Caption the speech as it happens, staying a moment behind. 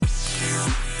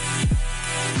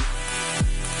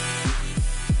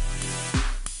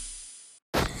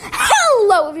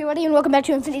welcome back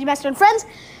to Infinity Master and Friends.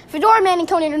 Fedora, Man, and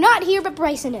Conan are not here, but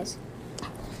Bryson is.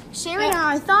 Sharing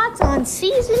our thoughts on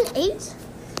Season 8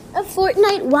 of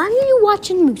Fortnite. Why are you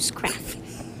watching Moosecraft?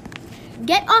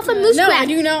 Get off of Moosecraft. No, I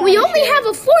do not. We only have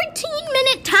a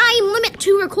 14-minute time limit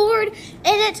to record,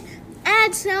 edit,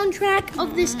 add soundtrack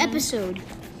of this episode.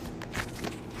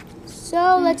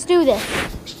 So, let's do this.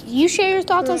 You share your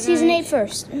thoughts on Season 8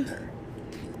 first. Share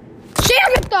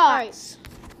your thoughts!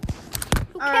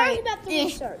 Who cares about the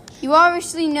research? You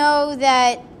obviously know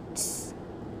that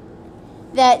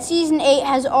Season 8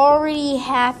 has already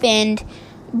happened,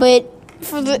 but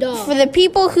for the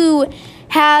people who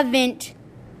haven't,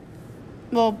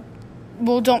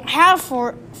 don't have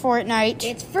Fortnite.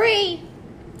 It's free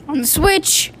on the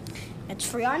Switch. It's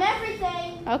free on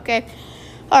everything. Okay.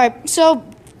 All right. So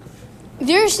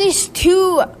there's these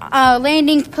two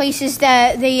landing places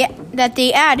that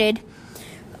they added.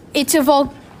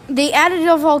 They added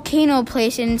a volcano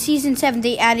place, and in Season 7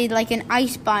 they added like an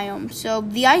ice biome. So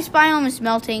the ice biome is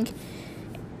melting.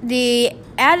 They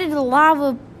added a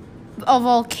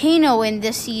volcano in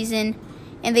this season,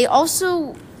 and they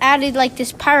also added like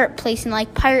this pirate place and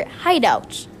like pirate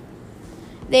hideouts.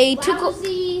 They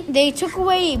took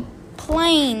away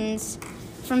planes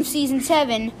from Season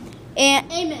 7, and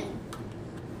amen.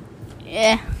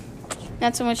 Yeah,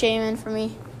 not so much amen for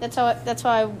me. That's how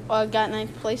I got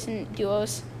 9th place in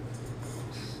duos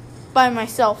by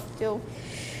myself too.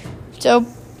 So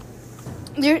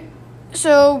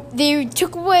they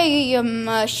took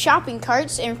away shopping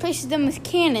carts and replaced them with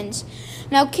cannons.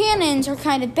 Now cannons are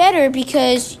kind of better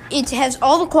because it has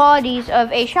all the qualities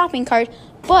of a shopping cart,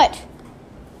 but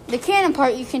the cannon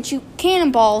part, you can shoot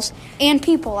cannonballs and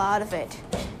people out of it.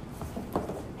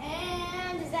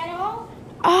 And is that all?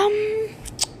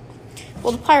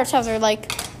 Well, the pirates have their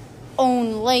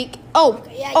own lake.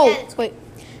 Wait.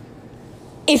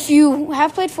 If you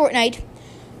have played Fortnite,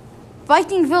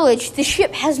 Viking Village, the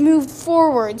ship has moved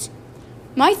forwards.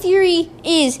 My theory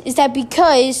is that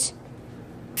because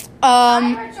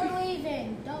pirates are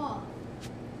leaving. Duh.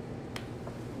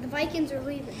 The Vikings are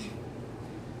leaving,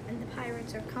 and the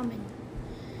pirates are coming.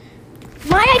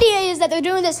 My idea is that they're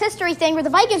doing this history thing where the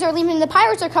Vikings are leaving and the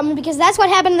pirates are coming because that's what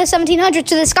happened in the 1700s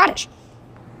to the Scottish.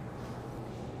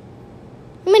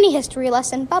 Mini history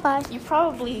lesson. Bye-bye. they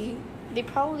probably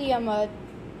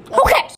Okay.